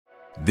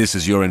This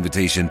is your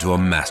invitation to a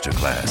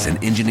masterclass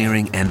in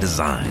engineering and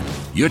design.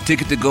 Your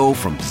ticket to go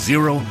from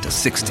 0 to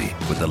 60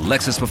 with the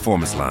Lexus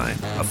Performance Line.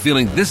 A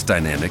feeling this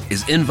dynamic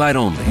is invite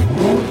only.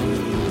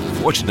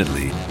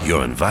 Fortunately,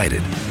 you're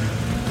invited.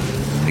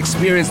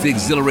 Experience the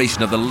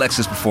exhilaration of the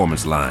Lexus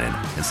Performance Line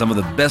and some of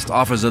the best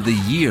offers of the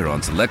year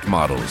on select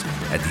models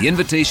at the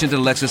Invitation to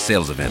Lexus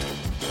sales event,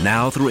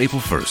 now through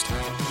April 1st.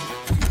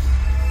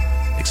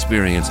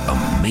 Experience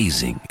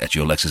amazing at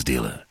your Lexus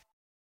dealer.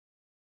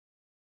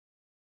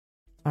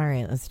 All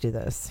right, let's do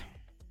this.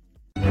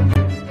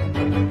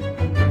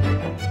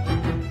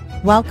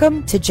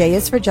 Welcome to J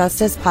is for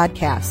Justice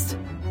podcast.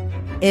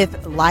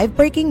 If live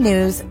breaking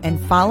news and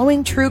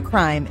following true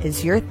crime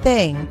is your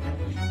thing,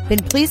 then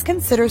please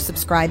consider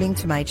subscribing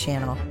to my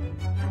channel.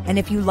 And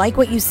if you like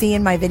what you see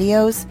in my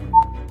videos,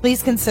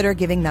 please consider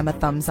giving them a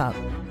thumbs up.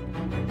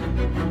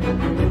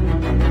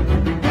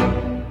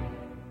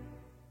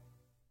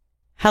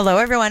 Hello,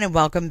 everyone, and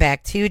welcome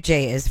back to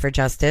J is for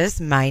Justice.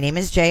 My name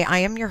is Jay. I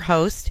am your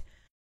host.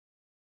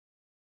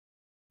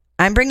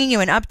 I'm bringing you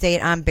an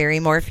update on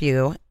Barry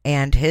Morphew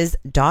and his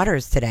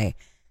daughters today.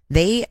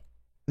 They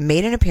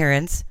made an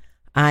appearance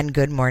on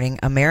Good Morning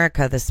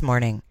America this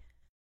morning.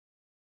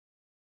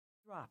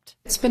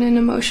 It's been an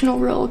emotional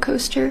roller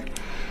coaster,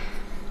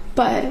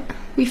 but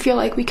we feel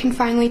like we can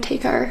finally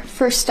take our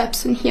first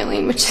steps in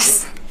healing, which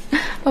is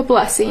a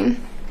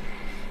blessing.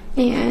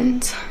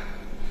 And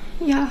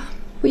yeah,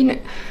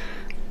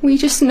 we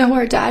just know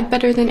our dad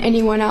better than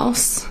anyone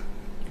else.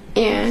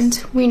 And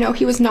we know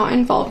he was not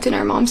involved in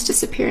our mom's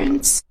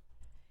disappearance.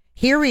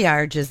 Here we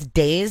are just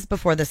days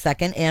before the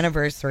second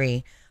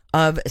anniversary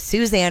of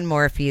Suzanne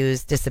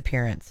Morphew's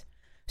disappearance.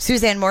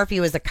 Suzanne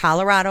Morphew is a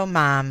Colorado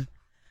mom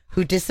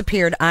who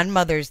disappeared on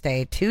Mother's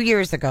Day 2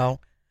 years ago.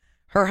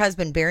 Her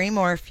husband, Barry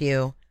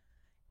Morphew,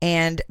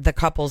 and the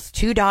couple's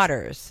two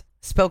daughters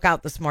spoke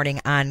out this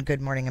morning on Good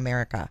Morning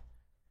America.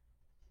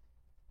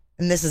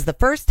 And this is the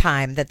first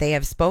time that they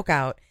have spoke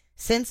out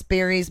since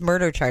Barry's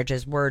murder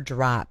charges were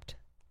dropped.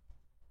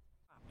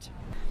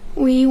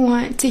 We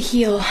want to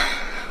heal.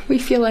 We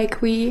feel like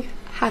we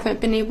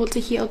haven't been able to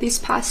heal these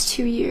past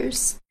 2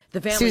 years.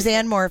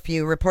 Suzanne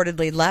Morphew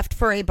reportedly left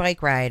for a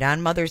bike ride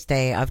on Mother's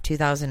Day of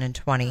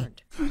 2020.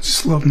 I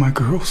just love my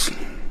girls,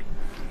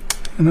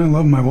 and I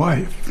love my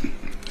wife,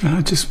 and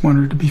I just want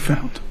her to be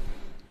found.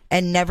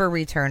 And never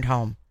returned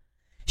home.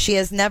 She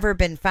has never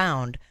been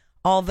found,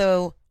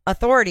 although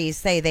authorities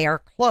say they are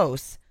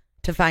close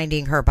to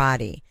finding her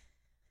body.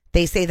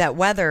 They say that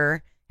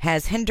weather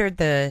has hindered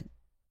the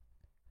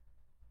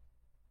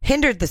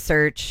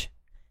search,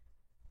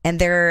 and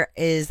there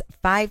is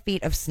 5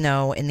 feet of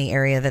snow in the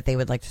area that they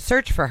would like to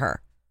search for her.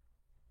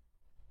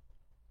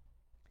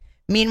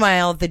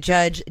 Meanwhile, the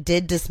judge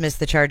did dismiss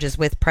the charges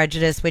with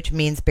prejudice, which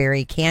means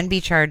Barry can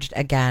be charged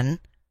again.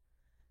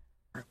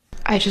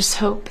 I just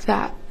hope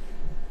that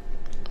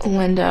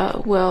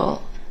Linda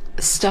will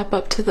step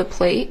up to the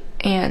plate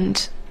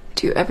and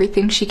do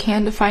everything she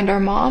can to find our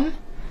mom,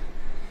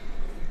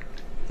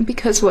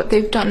 because what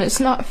they've done is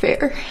not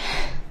fair.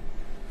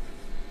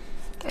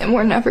 And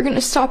we're never going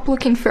to stop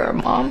looking for our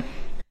mom.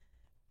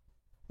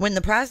 When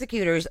the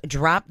prosecutors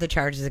dropped the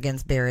charges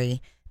against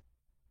Barry,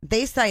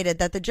 they cited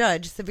that the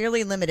judge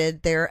severely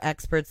limited their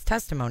expert's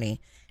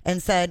testimony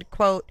and said,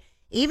 quote,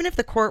 even if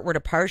the court were to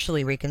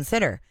partially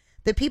reconsider,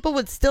 the people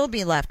would still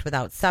be left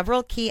without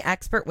several key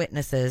expert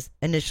witnesses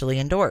initially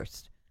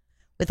endorsed.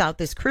 Without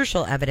this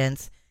crucial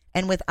evidence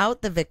and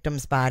without the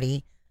victim's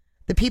body,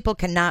 the people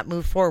cannot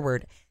move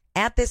forward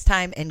at this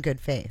time in good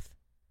faith.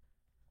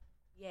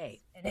 Yay.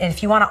 And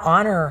if you want to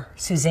honor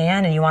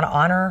Suzanne and you want to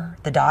honor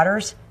the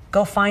daughters,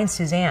 go find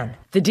Suzanne.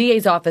 The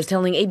DA's office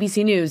telling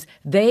ABC News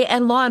they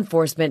and law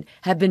enforcement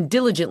have been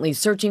diligently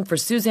searching for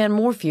Suzanne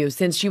Morphew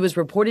since she was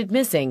reported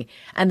missing,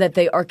 and that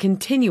they are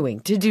continuing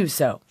to do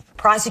so.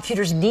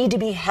 Prosecutors need to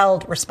be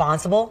held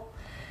responsible,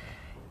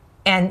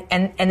 and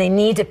they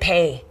need to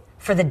pay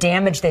for the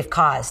damage they've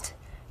caused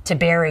to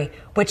Barry,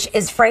 which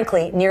is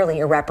frankly nearly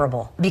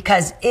irreparable,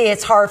 because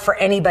it's hard for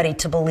anybody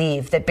to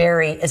believe that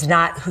Barry is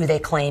not who they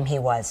claim he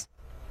was.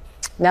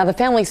 Now, the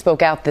family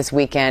spoke out this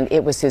weekend.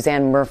 It was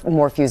Suzanne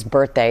Morphew's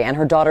birthday, and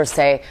her daughters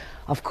say,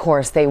 of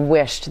course, they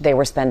wished they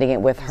were spending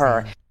it with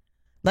her.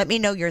 Let me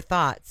know your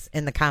thoughts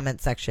in the comment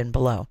section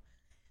below.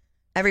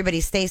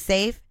 Everybody stay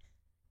safe,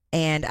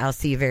 and I'll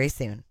see you very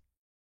soon.